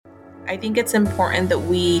I think it's important that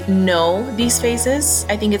we know these phases.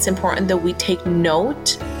 I think it's important that we take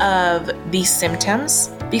note of these symptoms,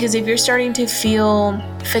 because if you're starting to feel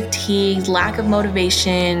fatigue, lack of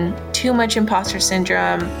motivation, too much imposter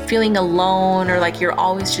syndrome, feeling alone, or like you're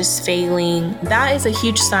always just failing, that is a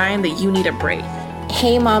huge sign that you need a break.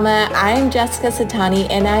 Hey mama, I'm Jessica Satani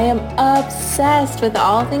and I am obsessed with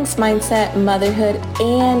all things mindset, motherhood,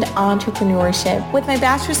 and entrepreneurship. With my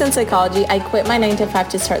bachelor's in psychology, I quit my 9-to-5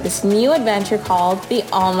 to start this new adventure called the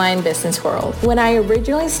online business world. When I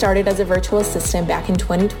originally started as a virtual assistant back in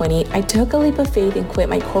 2020, I took a leap of faith and quit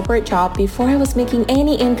my corporate job before I was making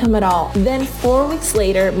any income at all. Then 4 weeks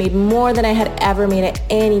later, made more than I had ever made at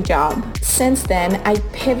any job. Since then, I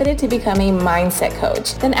pivoted to become a mindset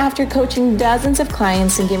coach. Then after coaching dozens of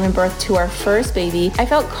clients and giving birth to our first baby, I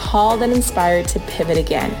felt called and inspired to pivot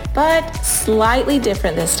again, but slightly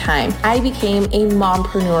different this time. I became a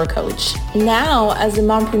mompreneur coach. Now, as a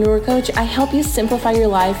mompreneur coach, I help you simplify your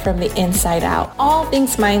life from the inside out. All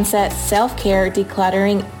things mindset, self-care,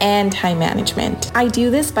 decluttering, and time management. I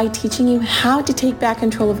do this by teaching you how to take back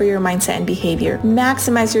control over your mindset and behavior,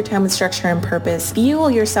 maximize your time with structure and purpose,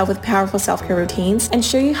 fuel yourself with powerful self-care routines, and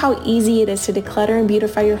show you how easy it is to declutter and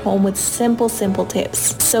beautify your home with simple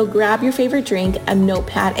tips. So grab your favorite drink, a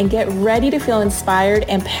notepad, and get ready to feel inspired,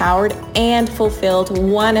 empowered, and fulfilled,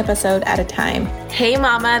 one episode at a time. Hey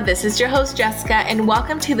mama, this is your host Jessica, and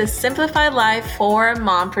welcome to the Simplified Life for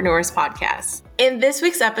Mompreneurs podcast. In this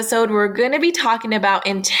week's episode, we're going to be talking about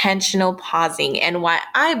intentional pausing and why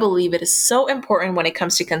I believe it is so important when it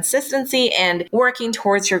comes to consistency and working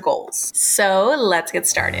towards your goals. So let's get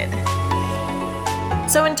started.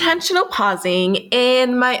 So intentional pausing,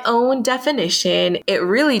 in my own definition, it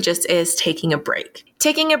really just is taking a break.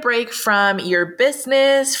 Taking a break from your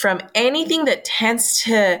business, from anything that tends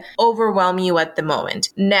to overwhelm you at the moment.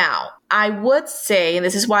 Now, I would say, and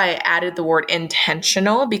this is why I added the word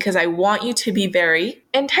intentional, because I want you to be very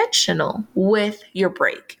intentional with your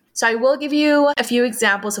break. So I will give you a few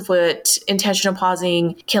examples of what intentional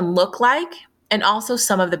pausing can look like, and also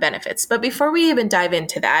some of the benefits. But before we even dive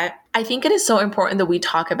into that, I think it is so important that we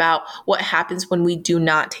talk about what happens when we do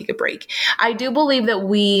not take a break. I do believe that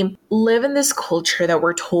we live in this culture that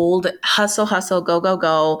we're told, hustle,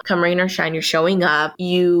 go, come rain or shine, you're showing up.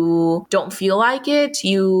 You don't feel like it.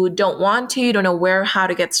 You don't want to. You don't know how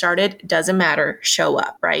to get started. Doesn't matter. Show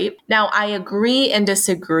up, right? Now, I agree and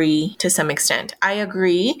disagree to some extent. I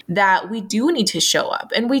agree that we do need to show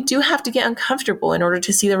up and we do have to get uncomfortable in order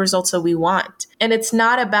to see the results that we want. And it's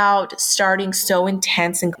not about starting so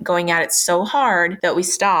intense and going at it so hard that we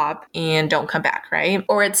stop and don't come back, right?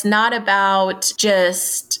 Or it's not about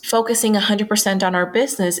just focusing 100% on our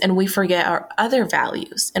business and we forget our other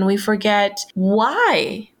values and we forget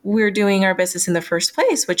why we're doing our business in the first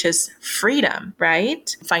place, which is freedom,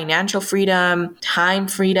 right? Financial freedom, time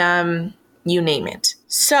freedom, you name it.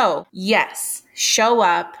 So yes, show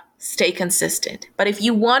up. Stay consistent. But if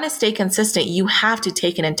you want to stay consistent, you have to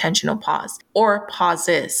take an intentional pause or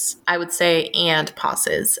pauses, I would say, and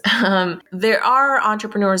pauses. There are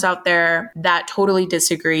entrepreneurs out there that totally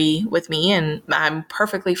disagree with me, and I'm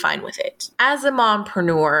perfectly fine with it. As a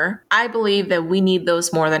mompreneur, I believe that we need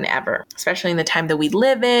those more than ever, especially in the time that we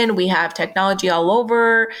live in. We have technology all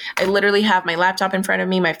over. I literally have my laptop in front of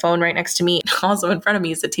me, my phone right next to me. Also in front of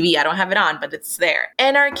me is the TV. I don't have it on, but it's there.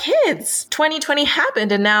 And our kids, 2020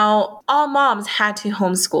 happened, and now all moms had to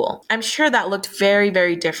homeschool. I'm sure that looked very,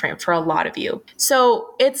 very different for a lot of you.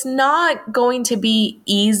 So it's not going to be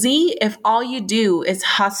easy if all you do is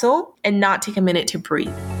hustle and not take a minute to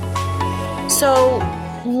breathe. So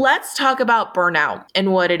let's talk about burnout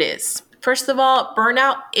and what it is. First of all,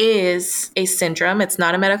 burnout is a syndrome. It's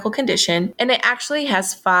not a medical condition, and it actually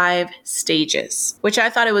has 5 stages, which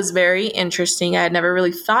I thought it was very interesting. I had never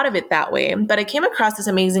really thought of it that way, but I came across this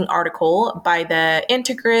amazing article by the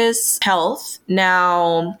Integris Health.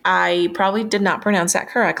 Now, I probably did not pronounce that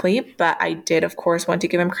correctly, but I did, of course, want to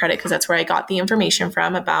give him credit because that's where I got the information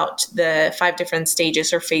from about the 5 different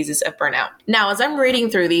stages or phases of burnout. Now, as I'm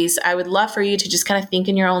reading through these, I would love for you to just kind of think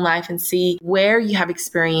in your own life and see where you have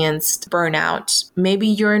experienced burnout. Maybe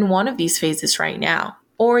you're in one of these phases right now,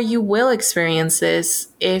 or you will experience this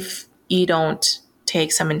if you don't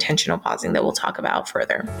take some intentional pausing that we'll talk about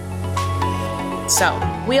further. So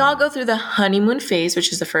we all go through the honeymoon phase,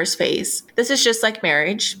 which is the first phase. This is just like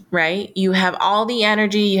marriage, right? You have all the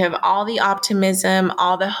energy, you have all the optimism,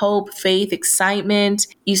 all the hope, faith, excitement.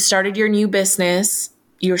 You started your new business,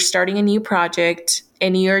 you're starting a new project,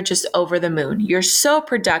 and you're just over the moon. You're so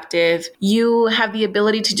productive. You have the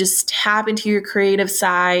ability to just tap into your creative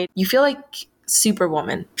side. You feel like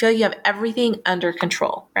superwoman. Feel like you have everything under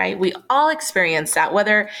control, right? We all experience that,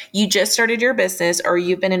 whether you just started your business or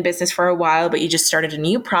you've been in business for a while, but you just started a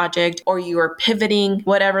new project or you are pivoting,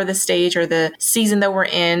 whatever the stage or the season that we're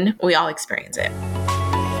in, we all experience it.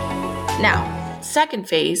 Now, second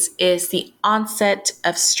phase is the onset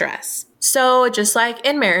of stress. So just like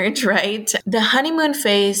in marriage, right? The honeymoon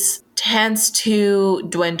phase tends to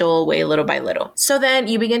dwindle away little by little. So then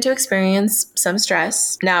you begin to experience some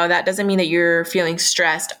stress. Now, that doesn't mean that you're feeling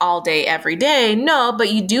stressed all day, every day. No,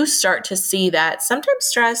 but you do start to see that sometimes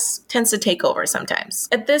stress tends to take over sometimes.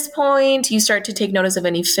 At this point, you start to take notice of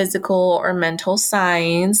any physical or mental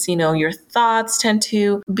signs. Your thoughts tend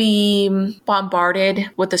to be bombarded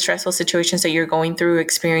with the stressful situations that you're going through,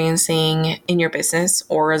 experiencing in your business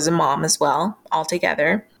or as a mom as well,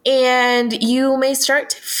 altogether. And you may start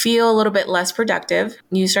to feel a little bit less productive.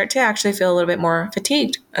 You start to actually feel a little bit more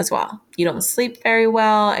fatigued as well. You don't sleep very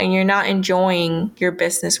well and you're not enjoying your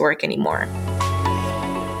business work anymore.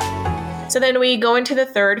 So then we go into the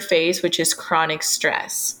third phase, which is chronic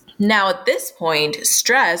stress. Now, at this point,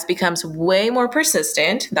 stress becomes way more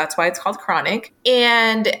persistent. That's why it's called chronic.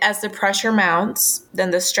 And as the pressure mounts,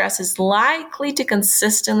 then the stress is likely to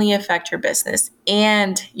consistently affect your business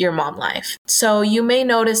and your mom life. So you may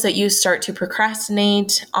notice that you start to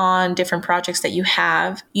procrastinate on different projects that you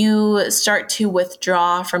have. You start to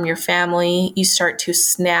withdraw from your family. You start to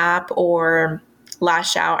snap or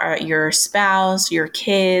lash out at your spouse, your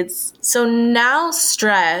kids. So now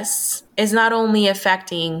stress is not only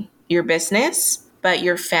affecting your business, but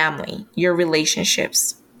your family, your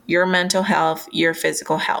relationships, your mental health, your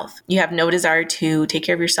physical health. You have no desire to take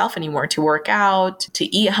care of yourself anymore, to work out, to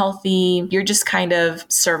eat healthy. You're just kind of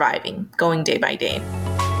surviving, going day by day.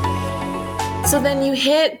 So then you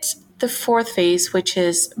hit the fourth phase, which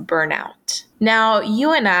is burnout. Now,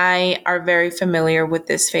 you and I are very familiar with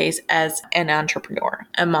this phase as an entrepreneur,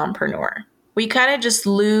 a mompreneur. We kind of just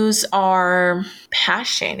lose our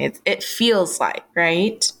passion. It feels like,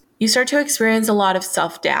 right? You start to experience a lot of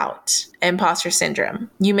self-doubt, imposter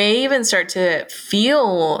syndrome. You may even start to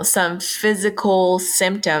feel some physical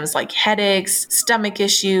symptoms like headaches, stomach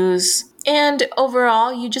issues, and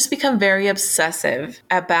overall, you just become very obsessive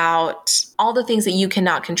about all the things that you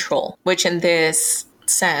cannot control, which in this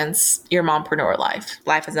sense, your mompreneur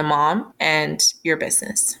life as a mom and your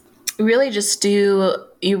business. You really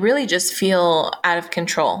just feel out of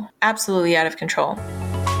control, absolutely out of control.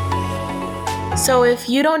 So if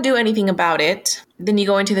you don't do anything about it, then you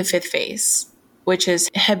go into the fifth phase, which is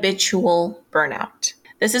habitual burnout.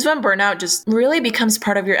 This is when burnout just really becomes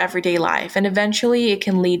part of your everyday life, and eventually it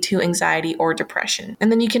can lead to anxiety or depression.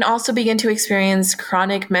 And then you can also begin to experience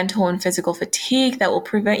chronic mental and physical fatigue that will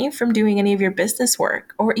prevent you from doing any of your business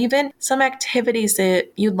work or even some activities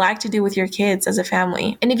that you'd like to do with your kids as a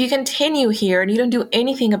family. And if you continue here and you don't do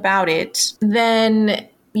anything about it, then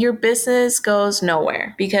your business goes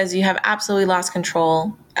nowhere because you have absolutely lost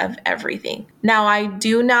control of everything. Now, I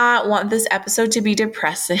do not want this episode to be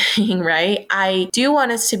depressing, right? I do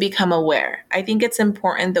want us to become aware. I think it's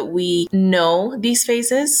important that we know these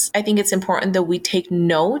phases. I think it's important that we take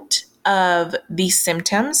note of these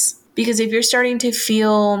symptoms, because if you're starting to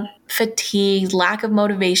feel fatigue, lack of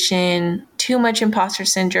motivation, too much imposter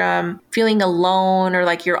syndrome, feeling alone or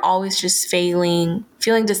like you're always just failing,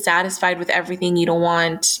 feeling dissatisfied with everything, you don't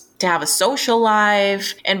want to have a social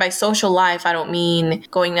life. And by social life, I don't mean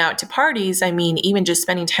going out to parties. I mean, even just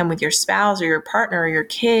spending time with your spouse or your partner or your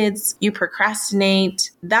kids. You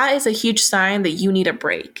procrastinate. That is a huge sign that you need a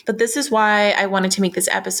break. But this is why I wanted to make this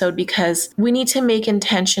episode, because we need to make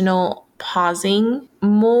intentional pausing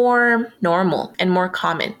more normal and more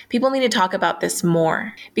common. People need to talk about this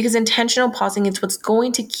more, because intentional pausing is what's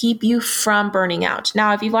going to keep you from burning out.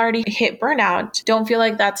 Now, if you've already hit burnout, don't feel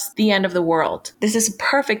like that's the end of the world. This is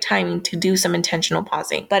perfect timing to do some intentional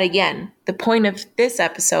pausing. But again, the point of this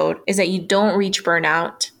episode is that you don't reach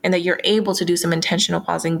burnout and that you're able to do some intentional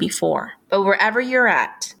pausing before. But wherever you're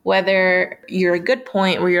at, whether you're a good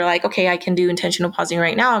point where you're like, okay, I can do intentional pausing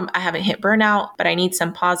right now. I haven't hit burnout, but I need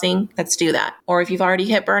some pausing. Let's do that. Or if you've already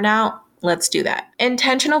hit burnout, let's do that.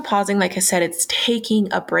 Intentional pausing, like I said, it's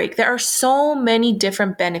taking a break. There are so many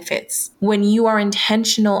different benefits when you are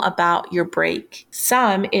intentional about your break.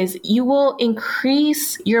 Some is you will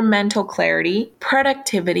increase your mental clarity,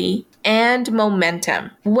 productivity, and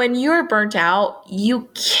momentum. When you're burnt out, you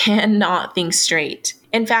cannot think straight.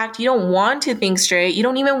 In fact, you don't want to think straight. You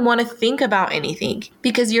don't even want to think about anything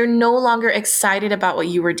because you're no longer excited about what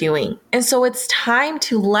you were doing. And so it's time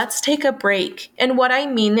to let's take a break. And what I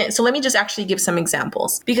mean, so let me just actually give some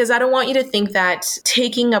examples because I don't want you to think that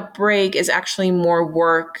taking a break is actually more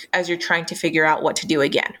work as you're trying to figure out what to do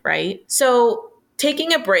again, right? So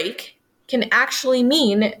taking a break can actually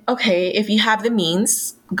mean, okay, if you have the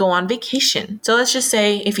means, go on vacation. So let's just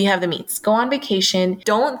say if you have the means, go on vacation.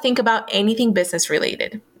 Don't think about anything business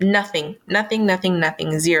related. Nothing,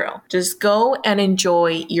 zero. Just go and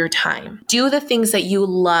enjoy your time. Do the things that you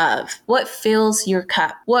love. What fills your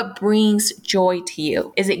cup? What brings joy to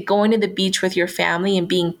you? Is it going to the beach with your family and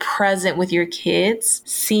being present with your kids?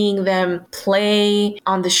 Seeing them play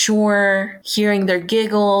on the shore, hearing their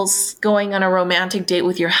giggles, going on a romantic date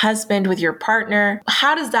with your husband, with your partner?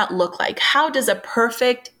 How does that look like? How does a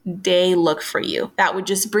perfect day look for you? That would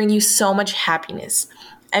just bring you so much happiness.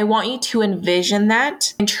 I want you to envision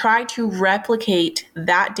that and try to replicate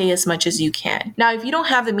that day as much as you can. Now, if you don't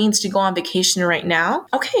have the means to go on vacation right now,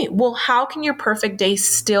 okay, well, how can your perfect day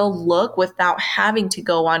still look without having to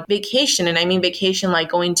go on vacation? And I mean vacation like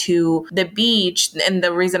going to the beach. And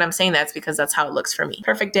the reason I'm saying that is because that's how it looks for me.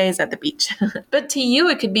 Perfect day is at the beach. But to you,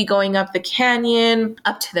 it could be going up the canyon,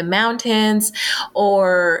 up to the mountains,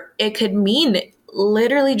 or it could mean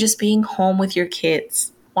literally just being home with your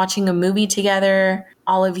kids, watching a movie together,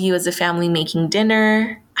 all of you as a family making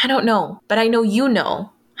dinner. I don't know, but I know you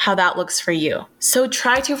know how that looks for you. So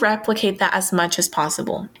try to replicate that as much as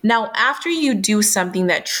possible. Now, after you do something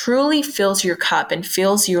that truly fills your cup and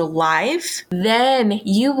fills your life, then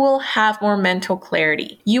you will have more mental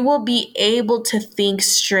clarity. You will be able to think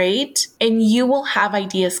straight and you will have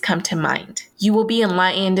ideas come to mind. You will be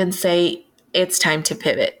enlightened and say, it's time to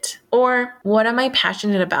pivot. Or what am I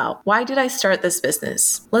passionate about? Why did I start this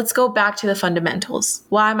business? Let's go back to the fundamentals.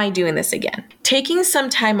 Why am I doing this again? Taking some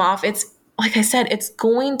time off, it's like I said, it's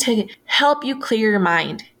going to help you clear your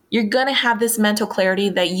mind. You're going to have this mental clarity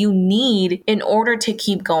that you need in order to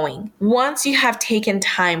keep going. Once you have taken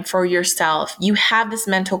time for yourself, you have this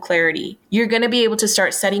mental clarity. You're going to be able to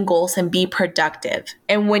start setting goals and be productive.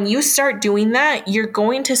 And when you start doing that, you're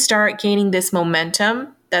going to start gaining this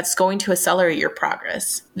momentum that's going to accelerate your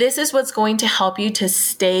progress. This is what's going to help you to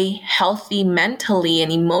stay healthy mentally and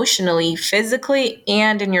emotionally, physically,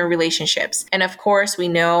 and in your relationships. And of course, we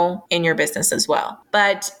know in your business as well.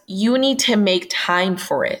 But you need to make time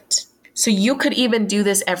for it. So you could even do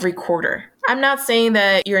this every quarter. I'm not saying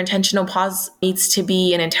that your intentional pause needs to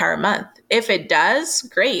be an entire month. If it does,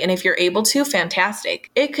 great. And if you're able to, fantastic.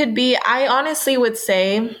 It could be, I honestly would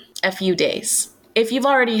say, a few days. If you've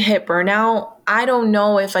already hit burnout, I don't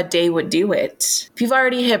know if a day would do it. If you've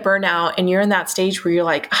already hit burnout and you're in that stage where you're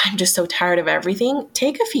like, I'm just so tired of everything,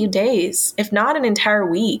 take a few days, if not an entire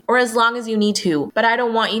week, or as long as you need to. But I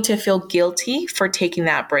don't want you to feel guilty for taking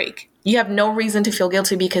that break. You have no reason to feel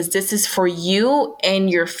guilty because this is for you and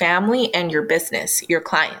your family and your business, your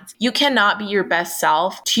clients. You cannot be your best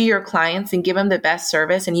self to your clients and give them the best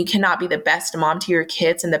service, and you cannot be the best mom to your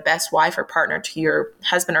kids and the best wife or partner to your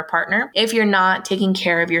husband or partner if you're not taking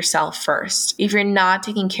care of yourself first, if you're not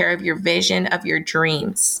taking care of your vision, of your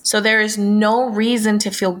dreams. So there is no reason to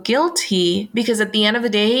feel guilty because at the end of the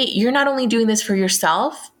day, you're not only doing this for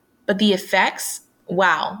yourself, but the effects,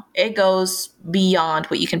 wow, it goes beyond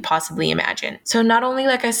what you can possibly imagine. So not only,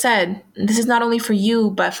 like I said, this is not only for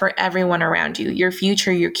you, but for everyone around you, your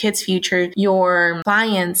future, your kids' future, your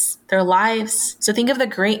clients, their lives. So think of the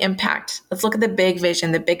great impact. Let's look at the big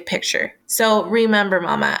vision, the big picture. So remember,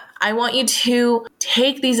 mama, I want you to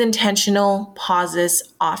take these intentional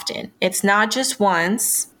pauses often. It's not just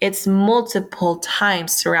once, it's multiple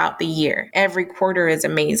times throughout the year. Every quarter is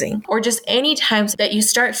amazing. Or just any times that you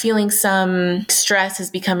start feeling some stress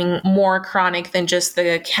is becoming more chronic than just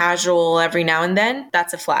the casual every now and then,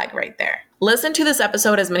 that's a flag right there. Listen to this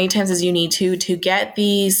episode as many times as you need to get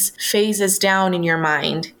these phases down in your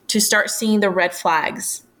mind, to start seeing the red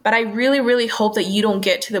flags. But I really, really hope that you don't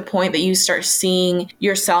get to the point that you start seeing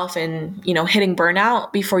yourself and, hitting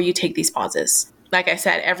burnout before you take these pauses. Like I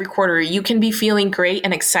said, every quarter you can be feeling great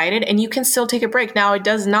and excited and you can still take a break. Now, it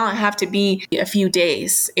does not have to be a few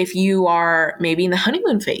days. If you are maybe in the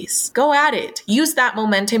honeymoon phase, go at it. Use that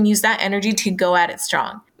momentum, use that energy to go at it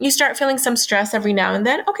strong. You start feeling some stress every now and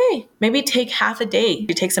then, okay, maybe take half a day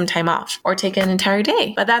to take some time off or take an entire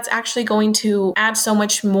day. But that's actually going to add so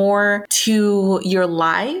much more to your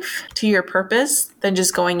life, to your purpose, than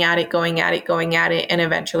just going at it, and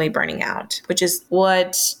eventually burning out, which is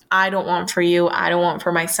what I don't want for you. I don't want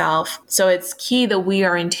for myself. So it's key that we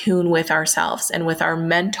are in tune with ourselves and with our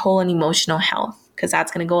mental and emotional health. because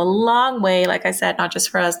that's going to go a long way, like I said, not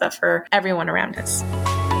just for us, but for everyone around us.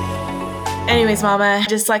 Anyways, Mama,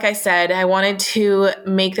 just like I said, I wanted to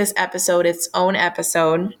make this episode its own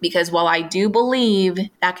episode because while I do believe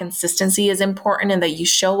that consistency is important and that you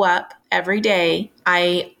show up every day,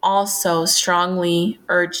 I also strongly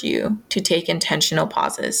urge you to take intentional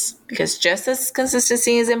pauses because just as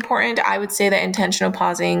consistency is important, I would say that intentional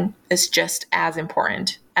pausing is just as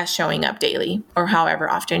important as showing up daily or however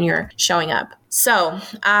often you're showing up. So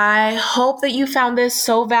I hope that you found this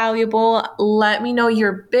so valuable. Let me know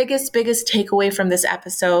your biggest takeaway from this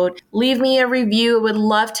episode. Leave me a review. I would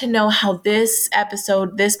love to know how this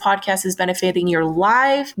podcast is benefiting your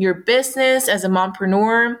life, your business as a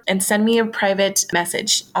mompreneur, and send me a private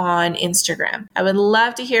message on Instagram. I would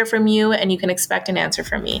love to hear from you and you can expect an answer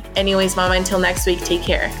from me. Anyways, Mama, until next week, take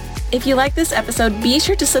care. If you like this episode, be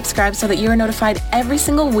sure to subscribe so that you are notified every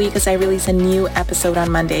single week as I release a new episode on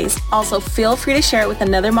Mondays. Also, feel free to share it with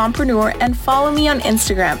another mompreneur and follow me on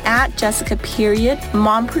Instagram at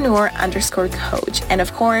Jessica_mompreneur_coach. And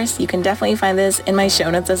of course, you can definitely find this in my show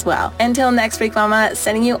notes as well. Until next week, Mama,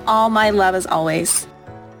 sending you all my love as always.